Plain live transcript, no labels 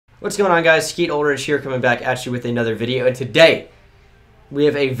What's going on, guys? Skeet Oldridge here, coming back at you with another video. And today, we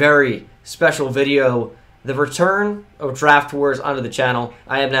have a very special video. The return of Draft Wars onto the channel.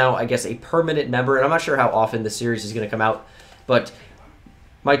 I am now, I guess, a permanent member, and I'm not sure how often this series is going to come out. But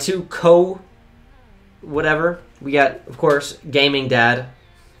my two whatever, we got, of course, Gaming Dad,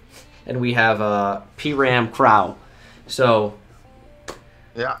 and we have PerramCrowe. So,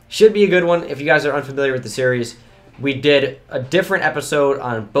 yeah, should be a good one. If you guys are unfamiliar with the series, we did a different episode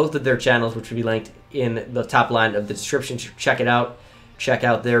on both of their channels, which will be linked in the top line of the description. Check it out. Check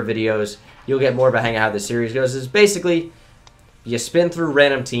out their videos. You'll get more about how the series goes. It's basically, you spin through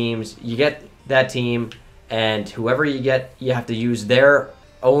random teams, you get that team, and whoever you get, you have to use their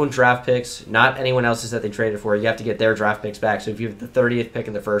own draft picks, not anyone else's that they traded for. You have to get their draft picks back. So if you have the 30th pick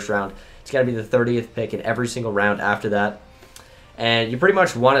in the first round, it's got to be the 30th pick in every single round after that. And you pretty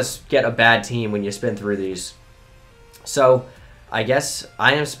much want to get a bad team when you spin through these. So, I guess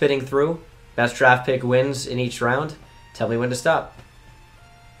I am spinning through. Best draft pick wins in each round. Tell me when to stop.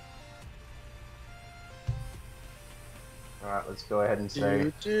 Alright, let's go ahead and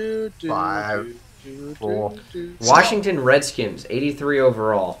say 5, 4. Washington Redskins, 83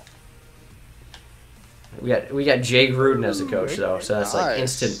 overall. We got Jay Gruden as a coach, though, so that's like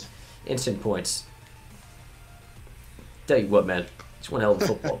instant points. Tell you what, man, he's one hell of a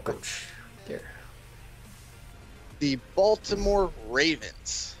football coach. There. The Baltimore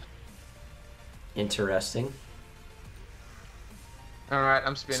Ravens. Interesting. Alright,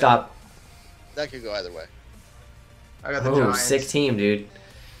 I'm spinning. Stop. That could go either way. I got the Oh, Giants. sick team, dude.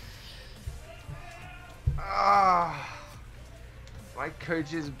 Ah, my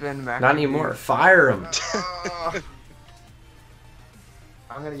coach has been McAdoo. Not anymore. Fire him.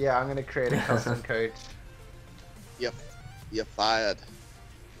 I'm gonna create a custom coach, Yep, you're fired.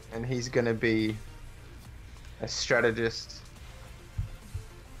 and he's gonna be a strategist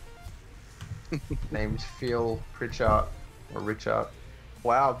named Phil Pritchard or Richard.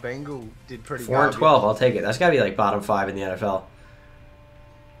 Wow, Bengal did pretty good. 4 and 12. I'll take it. That's got to be like bottom 5 in the NFL.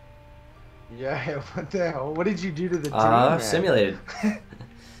 Yeah, what the hell? What did you do to the team, man? Simulated.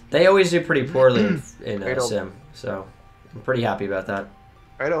 They always do pretty poorly in Odell. sim, so I'm pretty happy about that.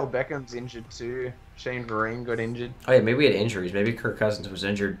 Odell Beckham's injured too. Shane Vereen got injured. Oh yeah, maybe we had injuries. Maybe Kirk Cousins was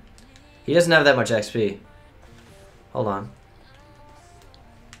injured. He doesn't have that much XP. Hold on.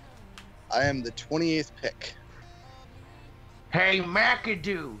 I am the 28th pick. Hey,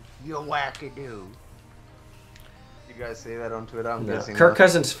 McAdoo, you wackadoo. You guys see that on Twitter? I'm No. guessing. Kirk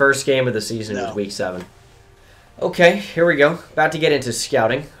Cousins' first game of the season was Week 7. Okay, here we go. About to get into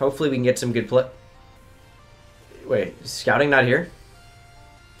scouting. Hopefully we can get some good play. Wait, is scouting not here?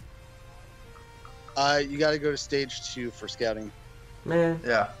 You got to go to stage 2 for scouting. Man.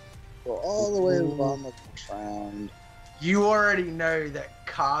 Yeah. Go all the way to the bottom of the first round. You already know that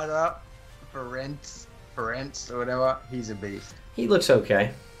Carter Ferentz or whatever, he's a beast. He looks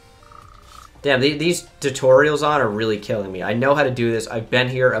okay. Damn, these tutorials on are really killing me. I know how to do this. I've been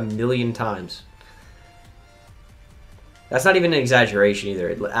here a million times. That's not even an exaggeration either.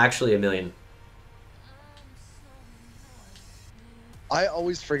 It's actually a million. I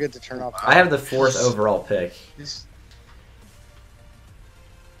always forget to turn off. I have the 4th overall pick.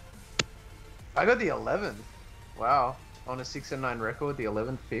 I got the 11th. Wow. On a 6-9 record, the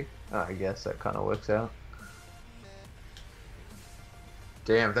 11th pick. Oh, I guess that kind of works out.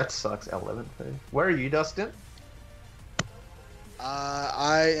 Damn, that sucks. 11th pick. Where are you, Dustin?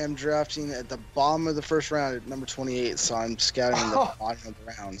 I am drafting at the bottom of the first round at number 28, so I'm scouting in the bottom of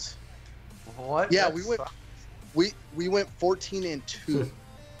the rounds. What? Yeah, That we went. sucks. We went 14 and 2.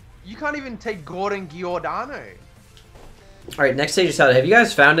 You can't even take Gordon Giordano. All right, next stage is out. Have you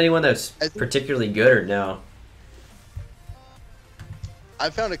guys found anyone that's I think- particularly good or no? I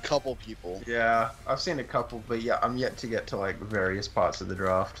found a couple people. Yeah, I've seen a couple, but yeah, I'm yet to get to like various parts of the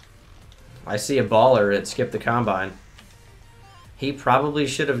draft. I see a baller that skipped the combine. He probably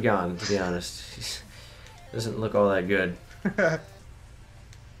should have gone, to be honest. Doesn't look all that good.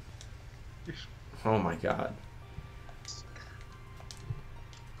 Oh my god.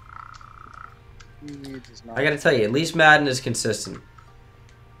 He does not- I gotta tell you, at least Madden is consistent.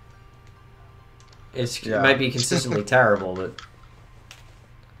 It might be consistently terrible, but...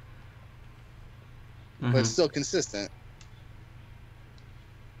 but it's still consistent.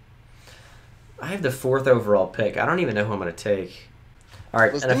 I have the 4th overall pick. I don't even know who I'm going to take. All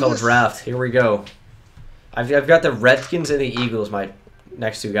right, Let's do NFL this. draft. Here we go. I've got the Redskins and the Eagles, my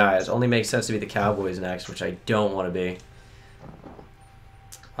next two guys. Only makes sense to be the Cowboys next, which I don't want to be.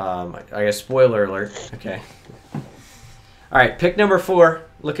 I guess spoiler alert. Okay. All right, pick number 4.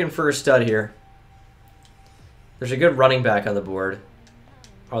 Looking for a stud here. There's a good running back on the board.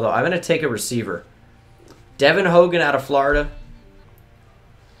 Although I'm going to take a receiver. Devin Hogan out of Florida.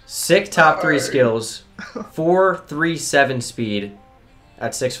 Sick top 3 skills. 4.37 speed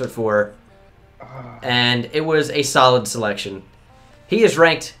at 6'4". And it was a solid selection. He is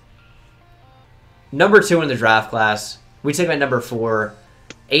ranked number 2 in the draft class. We take him at number 4.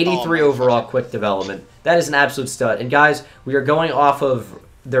 83 overall quick development. That is an absolute stud. And guys, we are going off of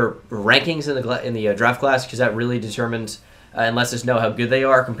their rankings in the draft class because that really determines and lets us know how good they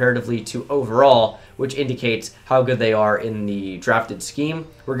are comparatively to overall, which indicates how good they are in the drafted scheme.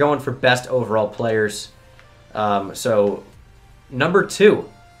 We're going for best overall players. So number 2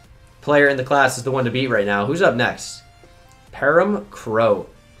 player in the class is the one to beat right now. Who's up next? PerramCrowe.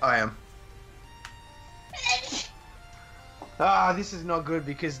 I am. This is not good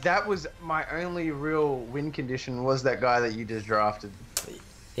because that was my only real win condition was that guy that you just drafted.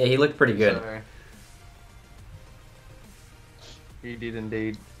 Yeah, he looked pretty good. So, he did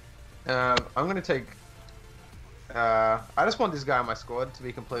indeed. I'm going to take... I just want this guy on my squad, to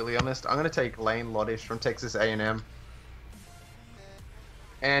be completely honest. I'm going to take Lane Loddish from Texas A&M.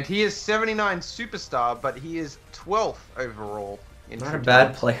 And he is 79 superstar, but he is 12th overall. Not a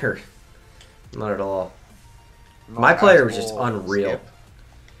bad player. Not at all. My player was just unreal.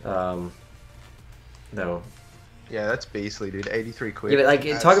 No. Yeah, that's beastly, dude. 83 quick. Yeah, but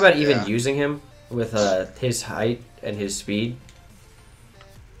like, talk about even using him with his height and his speed.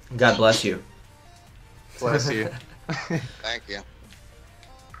 God bless you. Bless you. Thank you.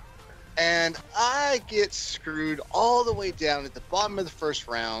 And I get screwed all the way down at the bottom of the first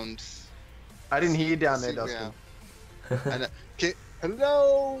round. I didn't hear you down there, Dustin. And,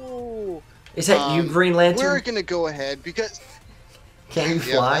 hello. Is that you, Green Lantern? We're gonna go ahead because can you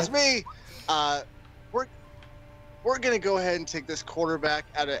fly? Yeah, that's me. We're gonna go ahead and take this quarterback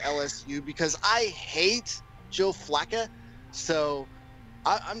out of LSU because I hate Joe Flacco. So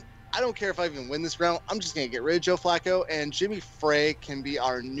I don't care if I even win this round. I'm just gonna get rid of Joe Flacco, and Jimmy Frey can be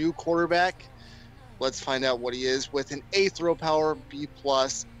our new quarterback. Let's find out what he is with an A throw power, B+,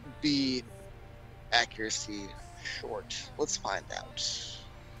 B accuracy, short. Let's find out. What's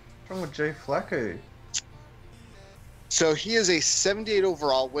wrong with Joe Flacco? So he is a 78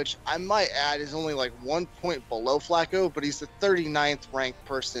 overall, which I might add is only like 1 point below Flacco, but he's the 39th ranked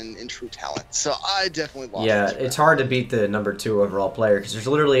person in true talent. So I definitely lost. Yeah, it's hard to beat the number 2 overall player because there's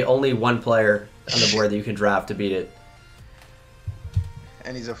literally only one player on the board that you can draft to beat it.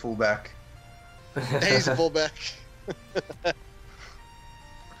 And he's a fullback. And he's a fullback.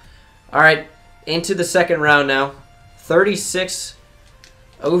 All right, into the second round now. 36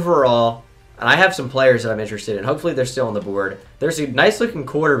 overall. And I have some players that I'm interested in. Hopefully they're still on the board. There's a nice-looking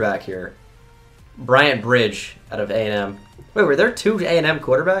quarterback here. Bryant Bridge out of A&M. Wait, were there 2 A&M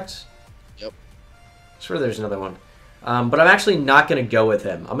quarterbacks? Yep. I'm sure there's another one. But I'm actually not going to go with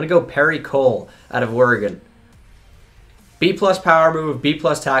him. I'm going to go Perry Cole out of Oregon. B+ power move, B+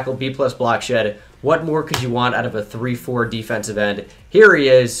 tackle, B+ block shed. What more could you want out of a 3-4 defensive end? Here he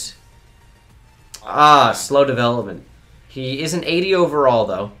is. Slow development. He is an 80 overall,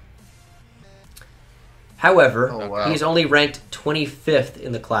 though. However, he's only ranked 25th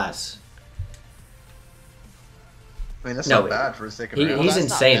in the class. I mean, that's not bad for a second round. He's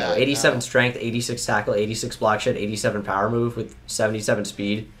insane, though. 87 strength, 86 tackle, 86 block shed, 87 power move with 77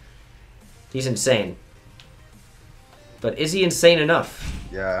 speed. He's insane. But is he insane enough?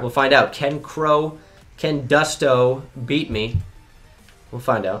 Yeah. We'll find out. Can Dusto beat me? We'll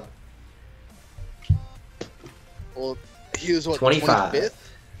find out. Well, he was what, 25. 25th?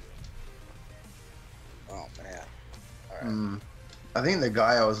 Oh, man. All right. I think the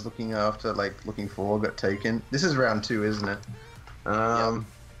guy I was looking after, looking for, got taken. This is round 2, isn't it?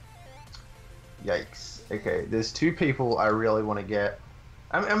 Yikes. Okay, there's 2 people I really want to get.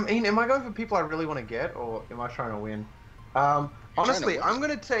 I mean, am I going for people I really want to get, or am I trying to win? Honestly, I'm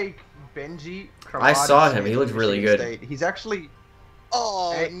going to take Benji. I saw him. He looked really good. State. He's actually...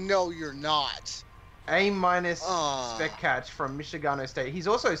 Oh, no, you're not. A- spec catch from Michigano State. He's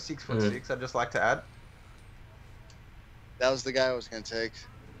also 6'6", I'd just like to add. That was the guy I was going to take.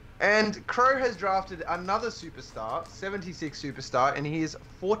 And Crowe has drafted another superstar, 76 superstar, and he is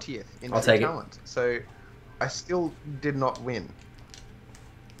 40th in true talent. So I still did not win.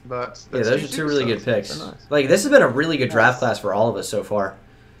 But yeah, those are 2 really good picks. So nice. Like, this has been a really good draft class for all of us so far.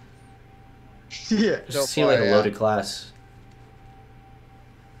 Yeah. It seemed like a loaded class.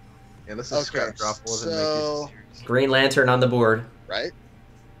 Yeah, let's just scrap draft boards and make this a series. Green Lantern on the board. Right?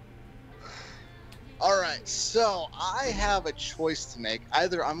 All right, so I have a choice to make.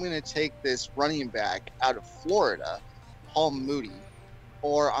 Either I'm going to take this running back out of Florida, Paul Moody,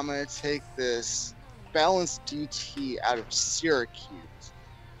 or I'm going to take this balanced DT out of Syracuse,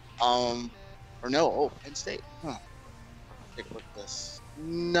 Or no, Penn State. Huh. Take a look at this.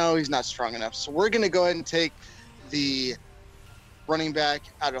 No, he's not strong enough. So we're going to go ahead and take the running back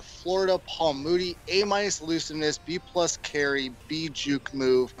out of Florida, Paul Moody, A- elusiveness, B+ carry, B juke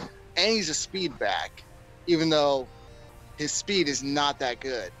move, and he's a speed back, even though his speed is not that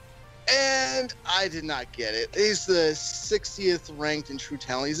good. And I did not get it. He's the 60th ranked in true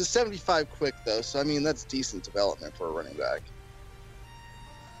talent. He's a 75 quick, though, so I mean, that's decent development for a running back.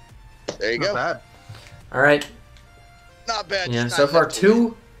 There you go. Not bad. All right. Not bad. Yeah, so far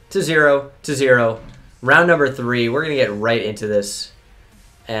 2-0. Round number 3. We're going to get right into this.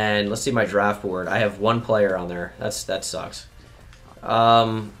 And let's see my draft board. I have one player on there. That sucks.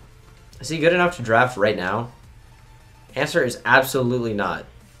 Is he good enough to draft right now? Answer is absolutely not.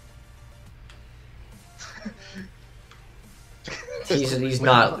 He's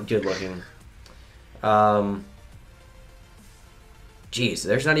not good looking. Jeez,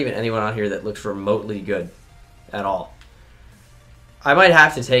 there's not even anyone on here that looks remotely good at all. I might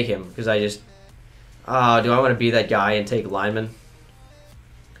have to take him because I just... do I want to be that guy and take lineman?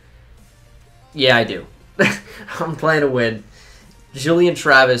 Yeah, I do. I'm playing to win. Julian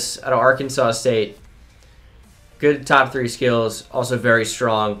Travis out of Arkansas State. Good top 3 skills. Also very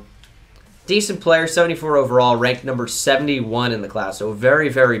strong. Decent player, 74 overall, ranked number 71 in the class. So very,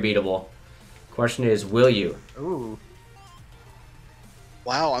 very beatable. Question is, will you? Ooh.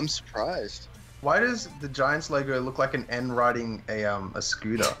 Wow, I'm surprised. Why does the Giants logo look like an N riding a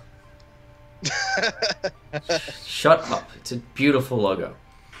scooter? Shut up. It's a beautiful logo.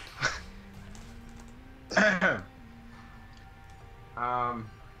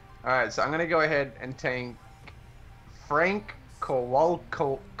 Alright, so I'm going to go ahead and take Frank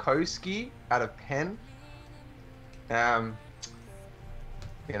Kowalkowski out of Penn. You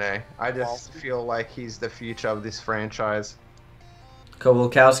know, I just feel like he's the future of this franchise.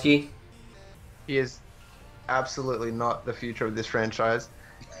 Kowalkowski? He is absolutely not the future of this franchise.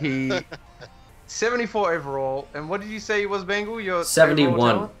 He 74 overall, and what did you say he was, Bengal? Your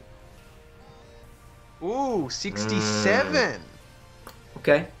 71. Ooh, 67.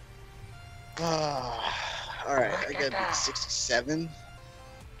 Okay. All right, I got 67.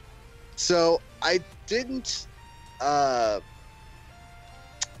 So I didn't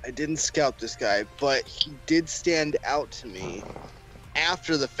scout this guy, but he did stand out to me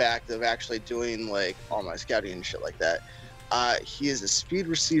after the fact of actually doing like all my scouting and shit like that. He is a speed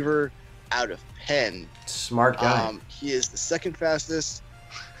receiver out of Penn. Smart guy. He is the second fastest,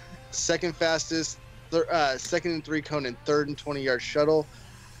 second and 3 cone, and third and 20-yard shuttle.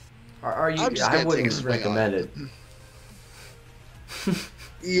 Are you? I wouldn't recommend it.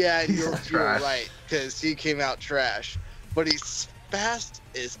 Yeah, you're right, because he came out trash. But he's fast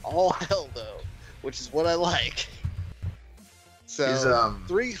as all hell, though, which is what I like. So his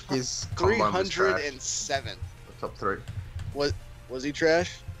 307. Top 3. Was he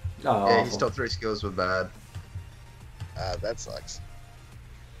trash? Oh, yeah, his top 3 skills were bad. That sucks.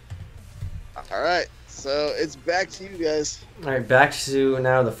 All right, so it's back to you guys. All right, back to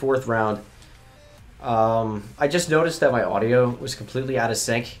now the 4th round. I just noticed that my audio was completely out of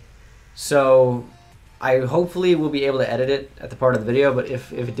sync, so I hopefully will be able to edit it at the part of the video. But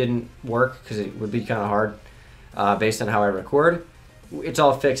if it didn't work, because it would be kind of hard based on how I record, it's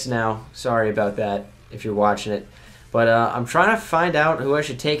all fixed now. Sorry about that if you're watching it. But I'm trying to find out who I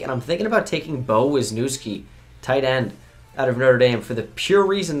should take, and I'm thinking about taking Bo Wisniewski, tight end, out of Notre Dame, for the pure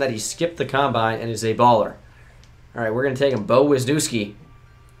reason that he skipped the combine and is a baller. All right, we're going to take him, Bo Wisniewski.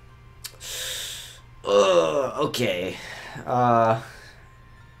 Okay.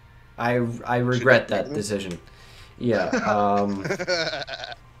 I regret that decision. Yeah.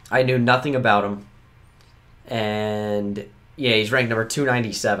 I knew nothing about him. And, yeah, he's ranked number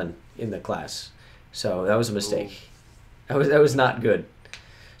 297 in the class. So that was a mistake. That was not good.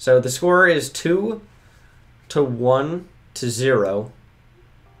 So the score is 2-1-0.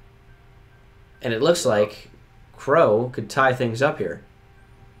 And it looks like Crowe could tie things up here.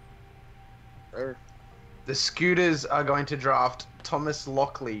 The Scooters are going to draft Thomas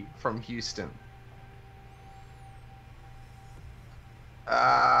Lockley from Houston.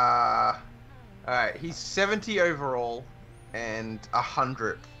 Alright, he's 70 overall and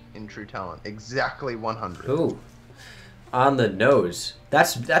 100th in true talent. Exactly 100. Ooh. On the nose.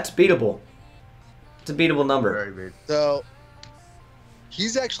 That's beatable. It's a beatable number. Very big. So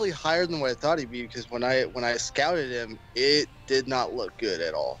he's actually higher than what I thought he'd be, because when I scouted him, it did not look good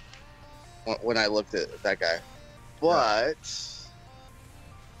at all when I looked at that guy. But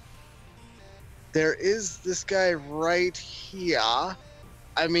there is this guy right here.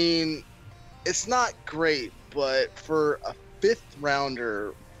 I mean, it's not great, but for a 5th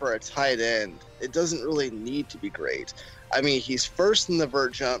rounder, for a tight end, it doesn't really need to be great. I mean, he's first in the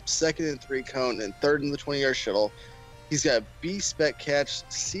vert jump, second in 3-cone, and third in the 20-yard shuttle. He's got a B spec catch,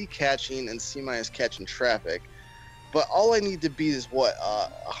 C catching, and C minus catch in traffic. But all I need to beat is what,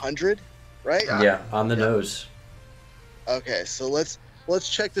 100, right? Yeah, on the nose. Okay, so let's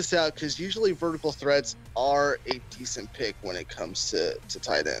check this out, because usually vertical threats are a decent pick when it comes to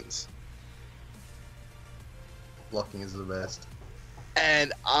tight ends. Blocking is the best.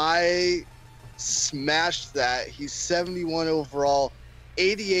 And I smashed that. He's 71 overall,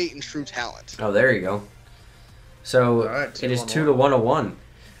 88 in true talent. Oh, there you go. So right, it is 2 to 101.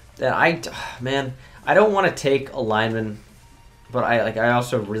 Man, I don't want to take a lineman, but I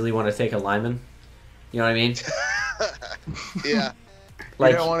also really want to take a lineman. You know what I mean? Yeah.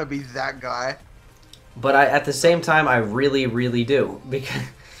 You don't want to be that guy. But at the same time, I really, really do. Because,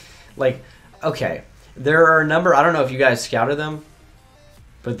 okay, there are a number, I don't know if you guys scouted them,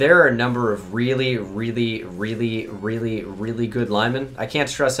 but there are a number of really, really, really, really, really good linemen. I can't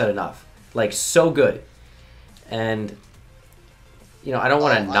stress that enough. So good. And, I don't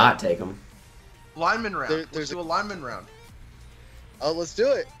want to not take them. Lineman round. Let's do a lineman round. Oh, let's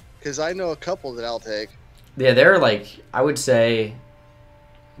do it. Because I know a couple that I'll take. Yeah, they're I would say,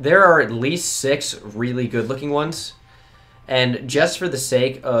 there are at least 6 really good-looking ones. And just for the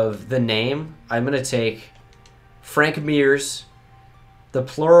sake of the name, I'm going to take Frank Mears, the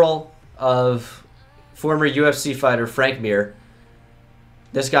plural of former UFC fighter Frank Mir.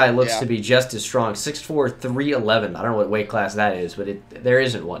 This guy looks to be just as strong. 6'4", 311. I don't know what weight class that is, but there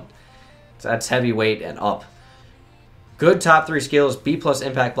isn't one. So that's heavyweight and up. Good top 3 skills, B+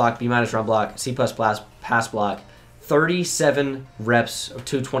 impact block, B- run block, C+ pass block. 37 reps of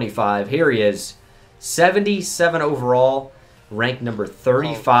 225. Here he is. 77 overall, ranked number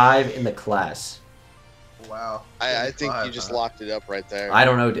 35 in the class. Wow. I think you just locked it up right there. I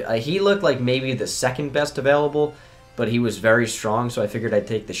don't know. He looked like maybe the second best available, but he was very strong, so I figured I'd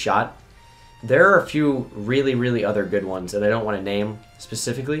take the shot. There are a few really, really other good ones that I don't want to name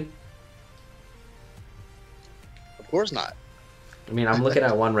specifically. Of course not. I mean, I'm looking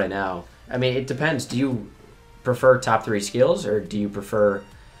at one right now. I mean, it depends. Do you prefer top 3 skills, or do you prefer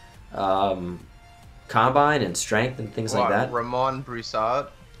combine and strength and things like that? Ramon Broussard.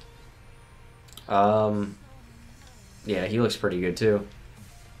 Yeah, he looks pretty good too.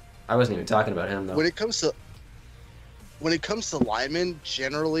 I wasn't even talking about him though. When it comes to linemen,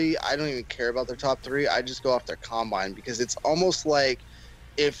 generally I don't even care about their top 3. I just go off their combine, because it's almost like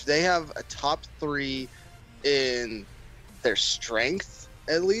if they have a top 3 in their strength,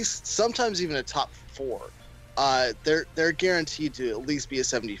 at least, sometimes even a top 4, they're guaranteed to at least be a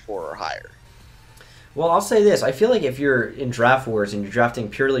 74 or higher. Well, I'll say this. I feel like if you're in draft wars and you're drafting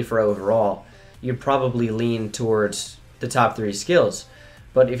purely for overall, you'd probably lean towards the top 3 skills.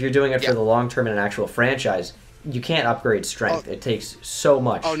 But if you're doing it for the long term in an actual franchise, you can't upgrade strength. It takes so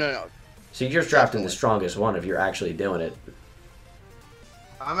much. Oh, no. So you're just drafting the strongest one if you're actually doing it.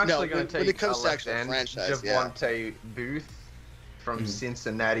 I'm actually going to take when it comes to left actual end, franchise, Javonte Booth from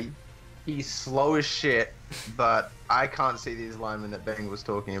Cincinnati. He's slow as shit, but I can't see these linemen that Bang was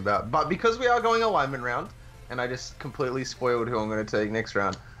talking about. But because we are going a lineman round, and I just completely spoiled who I'm going to take next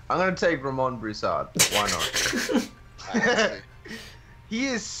round, I'm going to take Ramon Broussard. Why not? He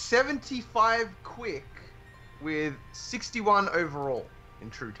is 75 quick with 61 overall in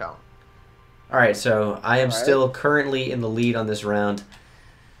true talent. All right, so I am still currently in the lead on this round.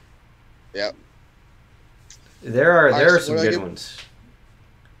 Yep. There are some good ones.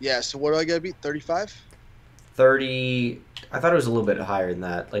 Yeah, so what do I got to beat? 35? 30. I thought it was a little bit higher than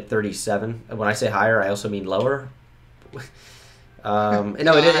that, like 37. And when I say higher, I also mean lower. No,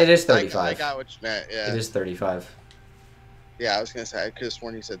 it is 35. I got what you meant, yeah. It is 35. Yeah, I was going to say, I could have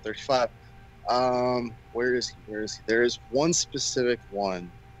sworn you said 35. Where is he? There is one specific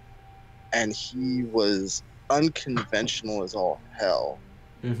one, and he was unconventional as all hell.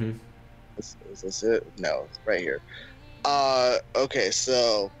 Mm-hmm. Is this it? No, it's right here. Okay,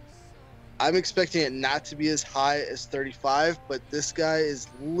 so I'm expecting it not to be as high as 35, but this guy is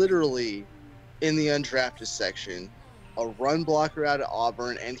literally in the undrafted section, a run blocker out of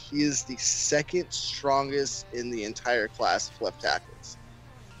Auburn, and he is the second strongest in the entire class of left tackles.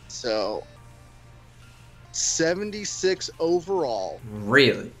 So 76 overall.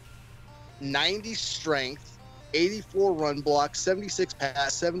 Really? 90 strength, 84 run block, 76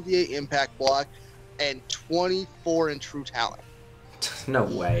 pass, 78 impact block, and 24 in true talent. No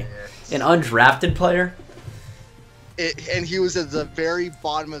way. An undrafted player? And he was at the very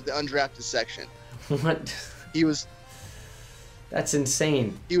bottom of the undrafted section. What? He was. That's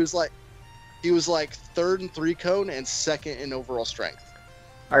insane. He was like third in 3-cone and second in overall strength.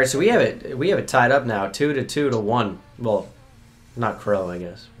 All right, so we have it tied up now, 2-2 to 1. Well, not Crow, I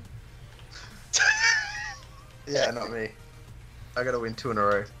guess. Yeah, not me. I gotta win 2 in a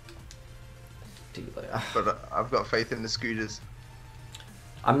row. Dude, But I've got faith in the Scooters.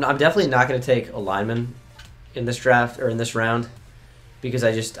 I'm definitely not going to take a lineman in this draft or in this round because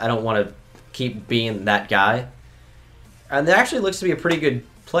I don't want to keep being that guy. And there actually looks to be a pretty good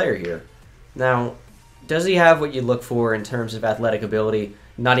player here. Now, does he have what you look for in terms of athletic ability?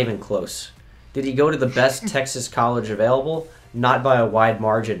 Not even close. Did he go to the best Texas college available? Not by a wide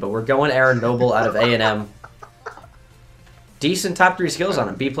margin, but we're going Aaron Noble out of A&M. Decent top 3 skills on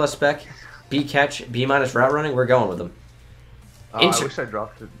him. B+ spec, B catch, B- route running. We're going with him. I wish I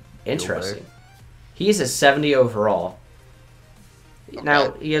drafted. Interesting. He's a 70 overall. Okay.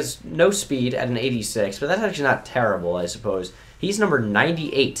 Now, he has no speed at an 86, but that's actually not terrible, I suppose. He's number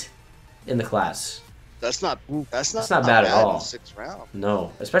 98 in the class. That's not bad at all. In the 6th round.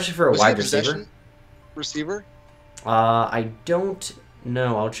 No, especially for a wide receiver. Receiver? I don't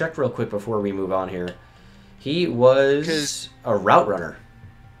know. I'll check real quick before we move on here. He was a route runner.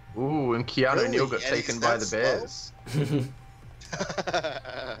 Ooh, and Keanu Neal got taken by the Bears.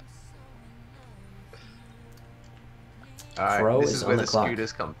 Alright, this is where the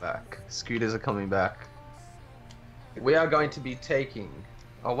Scooters come back. Scooters are coming back. We are going to be taking...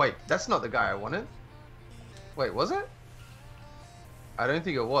 Oh wait, that's not the guy I wanted. Wait, was it? I don't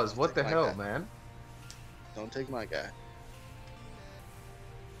think it was. What the hell, man? Don't take my guy.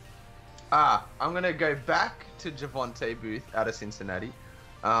 I'm gonna go back to Javonte Booth out of Cincinnati.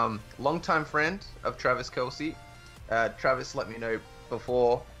 Longtime friend of Travis Kelce. Travis let me know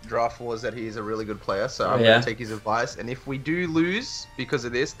before draft wars that he is a really good player, so I'm gonna take his advice. And if we do lose because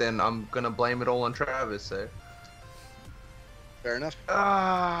of this, then I'm gonna blame it all on Travis. So fair enough.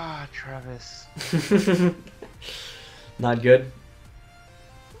 Travis. Not good.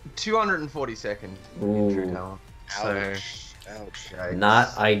 242nd injury talent. Ouch. Ouch. Yikes.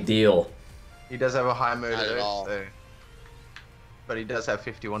 Not ideal. He does have a high motor, Not at all. So, but he does have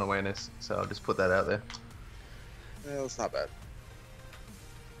 51 awareness, so I'll just put that out there. Well, it's not bad.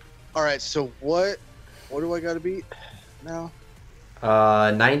 All right, so what do I got to beat now?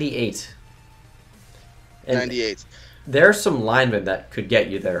 98. And 98. There's some linemen that could get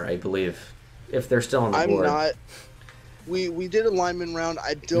you there, I believe, if they're still on the board. I'm not. We did a lineman round.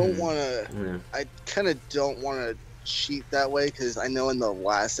 I don't want to. I kind of don't want to cheat that way because I know in the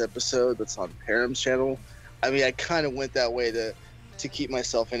last episode that's on Perram's channel, I mean, I kind of went that way to keep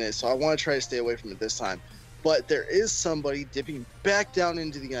myself in it. So I want to try to stay away from it this time. But there is somebody dipping back down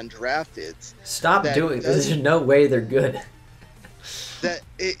into the undrafted. Stop doing this. There's no way they're good.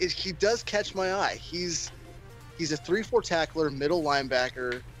 He does catch my eye. He's a 3-4 tackler, middle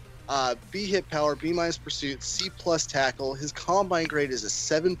linebacker, B hit power, B- pursuit, C+ tackle. His combine grade is a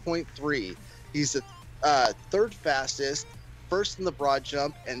 7.3. He's the third fastest, first in the broad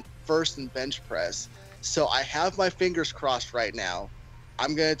jump, and first in bench press. So I have my fingers crossed right now.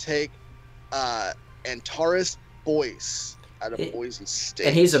 I'm gonna take Antares Boyce out of Boise State.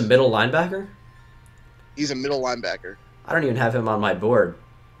 And he's a middle linebacker? He's a middle linebacker. I don't even have him on my board.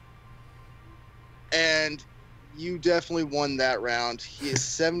 And you definitely won that round. He is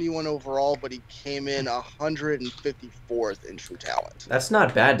 71 overall, but he came in 154th in true talent. That's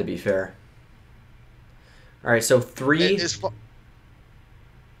not bad, to be fair. All right, so 3...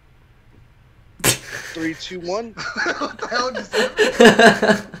 3, 2, 1. What the hell just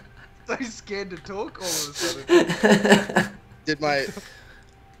happened? So scared to talk all of a sudden. Did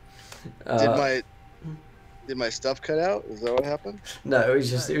my stuff cut out? Is that what happened? No, it was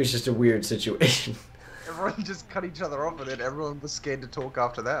just a weird situation. Everyone just cut each other off, and then everyone was scared to talk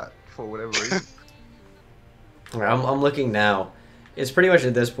after that for whatever reason. All right, I'm looking now. It's pretty much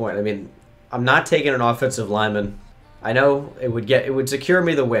at this point. I mean, I'm not taking an offensive lineman. I know it would secure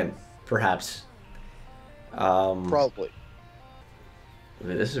me the win, perhaps. Probably. I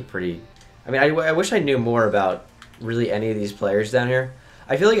mean, this is pretty... I mean, I wish I knew more about really any of these players down here.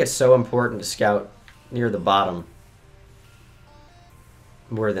 I feel like it's so important to scout near the bottom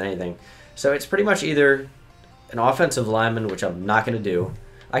more than anything. So it's pretty much either an offensive lineman, which I'm not going to do.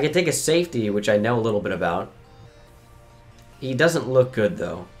 I could take a safety, which I know a little bit about. He doesn't look good,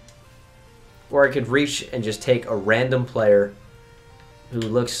 though. Or I could reach and just take a random player who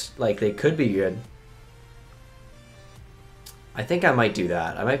looks like they could be good. I think I might do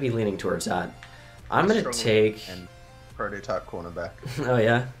that. I might be leaning towards that. I'm going to take... And prototype cornerback. Oh,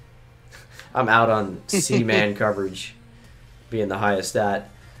 yeah? I'm out on C-man coverage being the highest stat.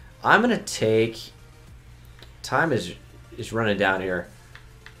 I'm going to take... Time is running down here.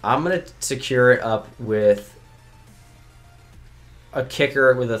 I'm going to secure it up with a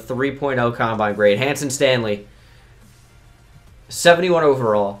kicker with a 3.0 combine grade. Hanson Stanley, 71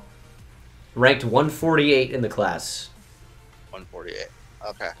 overall, ranked 148 in the class. 148.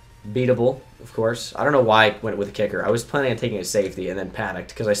 Okay. Beatable, of course. I don't know why I went with a kicker. I was planning on taking a safety and then panicked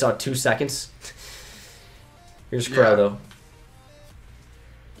because I saw 2 seconds. Here's Crowe, though.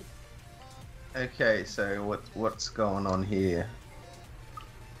 Okay, so what's going on here?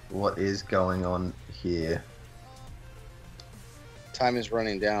 What is going on here? Time is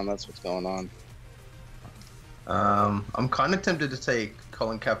running down. That's what's going on. I'm kind of tempted to take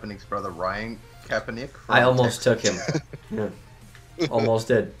Colin Kaepernick's brother, Ryan Kaepernick. I almost took him. Yeah. Almost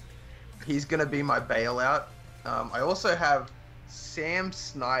did. He's going to be my bailout. I also have Sam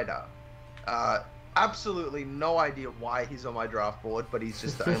Snyder. Absolutely no idea why he's on my draft board, but he's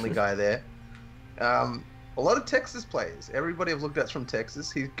just the only guy there. A lot of Texas players. Everybody I've looked at's from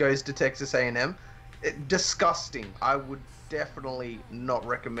Texas. He goes to Texas A&M. Disgusting. I would definitely not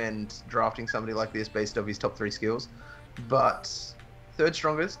recommend drafting somebody like this based off his top 3 skills. But 3rd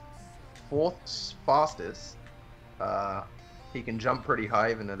strongest, 4th fastest. He can jump pretty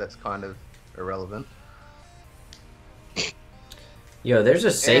high, even though that's kind of irrelevant. Yo, there's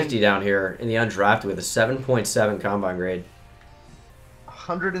a safety down here in the undrafted with a 7.7 combine grade.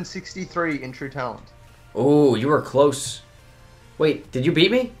 163 in true talent. Oh, you were close. Wait, did you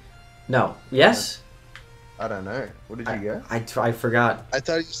beat me? No. Yes? I don't know. What did you go? I forgot. I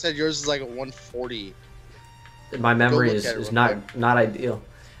thought you said yours is like a 140. My memory look is, at it is real not ideal.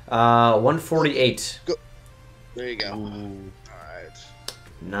 148. There you go. Ooh. Alright.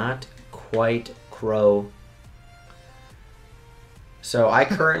 Not quite Crowe. So I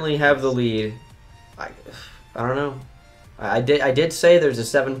currently have the lead. I don't know. I did say there's a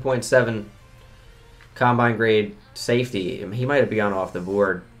 7.7 combine grade safety. He might have gone off the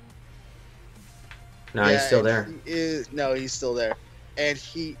board. No, he's still there. He's still there. And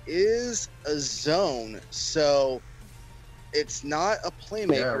he is a zone, so it's not a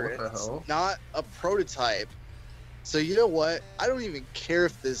playmaker. Yeah, it's not a prototype. So you know what? I don't even care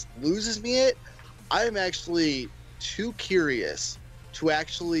if this loses me it. I'm actually too curious to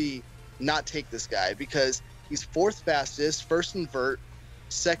actually not take this guy because he's 4th fastest, 1st in vert,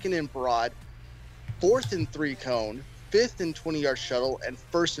 2nd in broad, 4th in 3-cone, 5th in 20-yard shuttle, and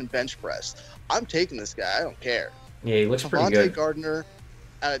 1st in bench press. I'm taking this guy. I don't care. Yeah, he looks pretty Devontae good. Gardner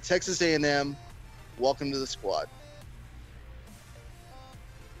out of Texas A&M. Welcome to the squad.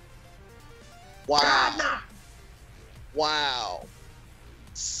 Wow. Wow.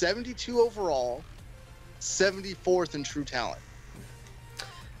 72 overall, 74th in true talent.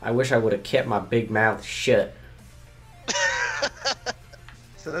 I wish I would have kept my big mouth shut.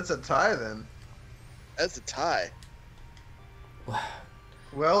 So that's a tie then. That's a tie.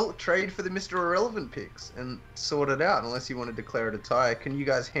 Well, trade for the Mr. Irrelevant picks and sort it out unless you want to declare it a tie. Can you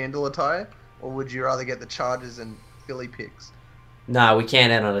guys handle a tie? Or would you rather get the Chargers and Philly picks? Nah, we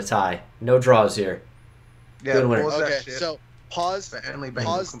can't end on a tie. No draws here. Yeah, Good winner. pause that Okay, shit. so pause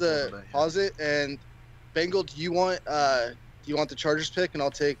pause it, and Bengal, do you want the Chargers pick and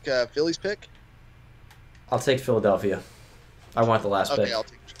I'll take Philly's pick? I'll take Philadelphia. I want the last Okay, pick.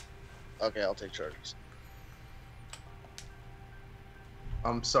 I'll take Chargers.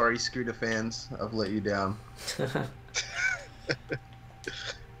 I'm sorry, Scooter fans. I've let you down. Alright,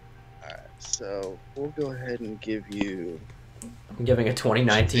 so we'll go ahead and give you I'm giving a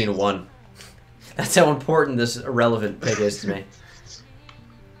 2019 1. That's how important this irrelevant pick is to me.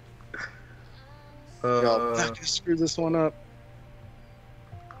 I'm not gonna screw this one up.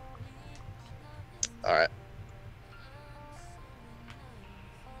 Alright.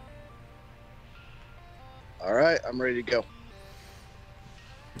 Alright, I'm ready to go.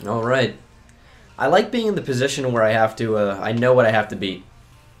 All right. I like being in the position where I have to, I know what I have to beat.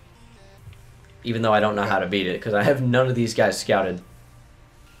 Even though I don't know how to beat it, because I have none of these guys scouted.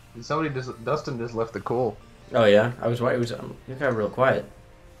 Dustin just left the call. Oh, yeah? You got real quiet.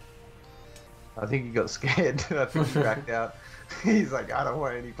 I think he got scared. I think he backed out. He's like, I don't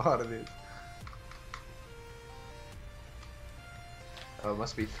want any part of this. Oh, it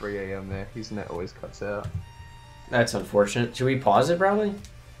must be 3 a.m. there. His net always cuts out. That's unfortunate. Should we pause it, probably?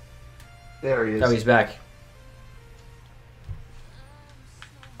 There he is. Oh, he's back.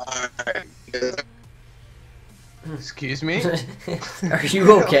 Alright. Excuse me? Are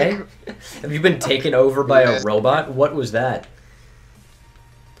you okay? Have you been taken over by a robot? What was that?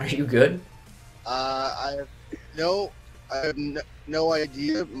 Are you good? I have no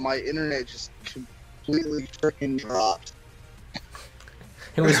idea. My internet just completely freaking dropped.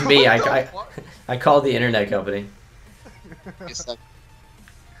 It was me. I called the internet company.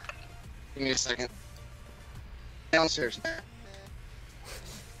 Give me a second. Downstairs.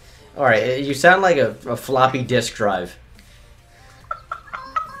 All right, you sound like a floppy disk drive.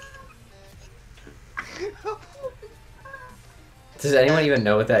 Does anyone even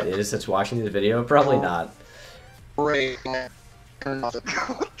know what that is that's watching the video? Probably not. Great.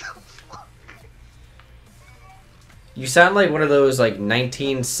 You sound like one of those like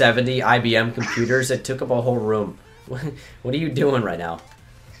 1970 IBM computers that took up a whole room. What are you doing right now?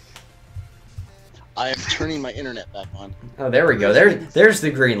 I am turning my internet back on. Oh, there we go. There's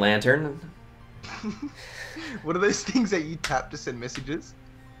the Green Lantern. What are those things that you tap to send messages?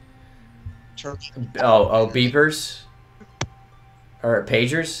 Oh, beepers? Or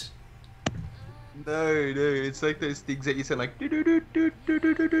pagers? No, it's like those things that you send like. Oh,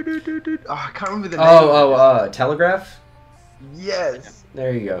 I can't remember the name. Telegraph? Yes.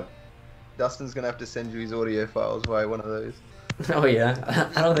 There you go. Dustin's gonna have to send you his audio files via one of those. Oh yeah,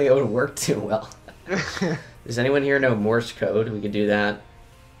 I don't think it would work too well. Does anyone here know Morse code? We could do that.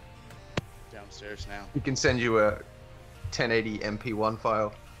 Downstairs now. He can send you a 1080 MP1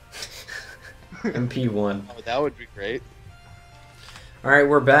 file. MP1. Oh, that would be great. Alright,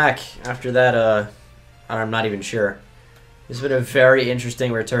 we're back after that, I'm not even sure. This has been a very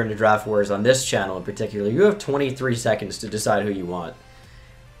interesting return to Draft Wars on this channel in particular. You have 23 seconds to decide who you want.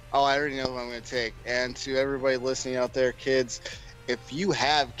 Oh, I already know who I'm going to take. And to everybody listening out there, kids, if you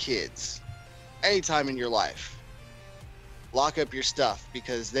have kids, anytime in your life, lock up your stuff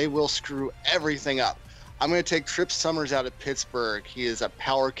because they will screw everything up. I'm going to take Trip Summers out of Pittsburgh. He is a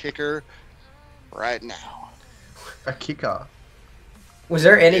power kicker right now. A kicker. Was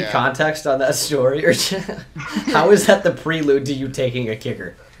there any context on that story, or how is that the prelude to you taking a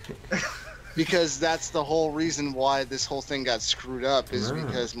kicker? Because that's the whole reason why this whole thing got screwed up is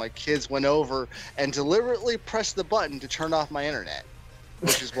because my kids went over and deliberately pressed the button to turn off my internet,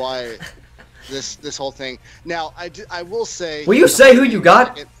 which is why this whole thing. Now I will say. Will you say who you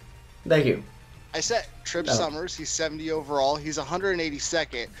got? Thank you. I said Trip Summers. He's 70 overall. He's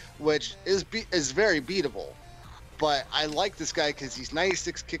 182nd, which is very beatable. But I like this guy because he's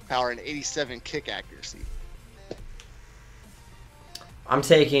 96 kick power and 87 kick accuracy. I'm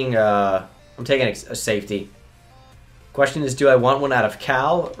taking a safety. Question is, do I want one out of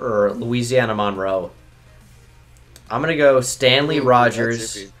Cal or Louisiana Monroe? I'm gonna go Stanley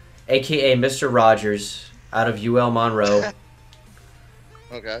Rogers, aka Mr. Rogers, out of UL Monroe.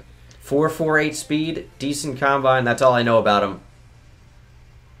 Okay. 4.48 speed, decent combine. That's all I know about him.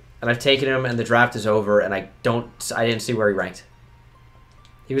 And I've taken him, and the draft is over, and I didn't see where he ranked.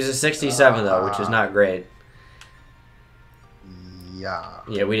 He was a 67 though, which is not great. Yeah.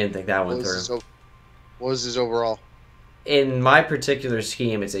 Yeah, we didn't think that one through. What was his overall? In my particular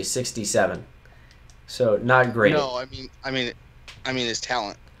scheme, it's a 67. So not great. No, I mean his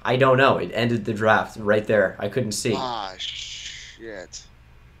talent. I don't know. It ended the draft right there. I couldn't see. Ah, shit.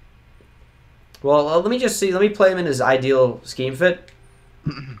 Well, let me just see. Let me play him in his ideal scheme fit.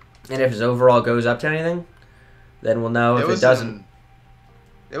 And if his overall goes up to anything, then we'll know. If it doesn't...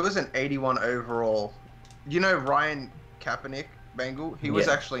 There was an 81 overall. You know Ryan Kaepernick, Bengal? He was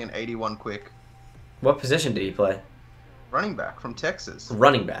actually an 81 quick. What position did he play? Running back from Texas.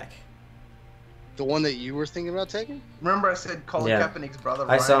 Running back. The one that you were thinking about taking? Remember I said Colin Kaepernick's brother,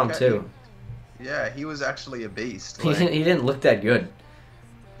 I saw him too. Yeah, he was actually a beast. He didn't look that good.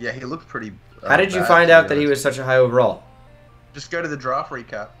 Yeah, he looked pretty How did you find out that he was such a high overall? Just go to the draft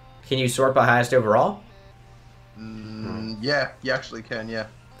recap. Can you sort by highest overall? Yeah, you actually can, yeah.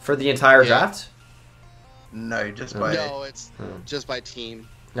 For the entire draft? No, just by... No, it's just by team.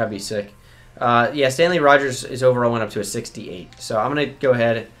 That'd be sick. Yeah, Stanley Rogers' his overall went up to a 68. So I'm going to go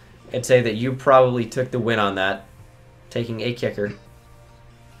ahead and say that you probably took the win on that, taking a kicker.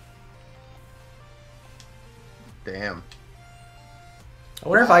 Damn. I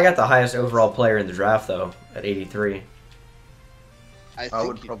wonder if I got the highest overall player in the draft, though, at 83. I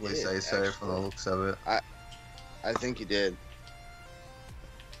would probably say so from the looks of it. I think you did.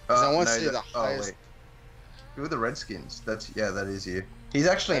 I want to say the highest. Wait. Who are the Redskins? That is you. He's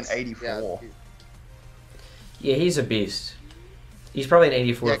actually an 84. Yeah, he's a beast. He's probably an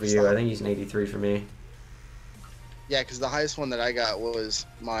 84 for you. I think he's an 83 for me. Yeah, because the highest one that I got was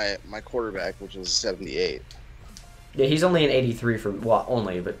my quarterback, which was 78. Yeah, he's only an 83 for but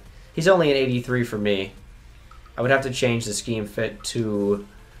he's only an 83 for me. I would have to change the scheme fit to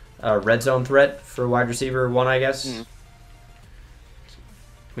red zone threat for wide receiver 1, I guess. I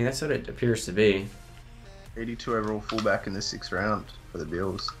mean, that's what it appears to be. 82 overall fullback in the 6th round for the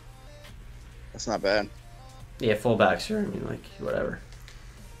Bills. That's not bad. Yeah, fullback, sure. I mean, like, whatever.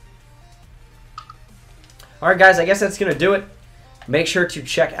 Alright, guys, I guess that's going to do it. Make sure to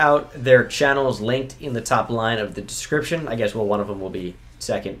check out their channels linked in the top line of the description. I guess, well, one of them will be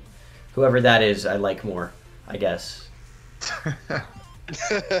second. Whoever that is, I like more, I guess.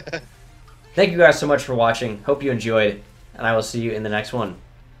 Thank you guys so much for watching. Hope you enjoyed, and I will see you in the next one.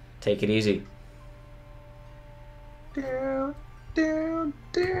 Take it easy. Down, down,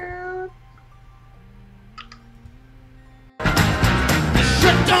 down.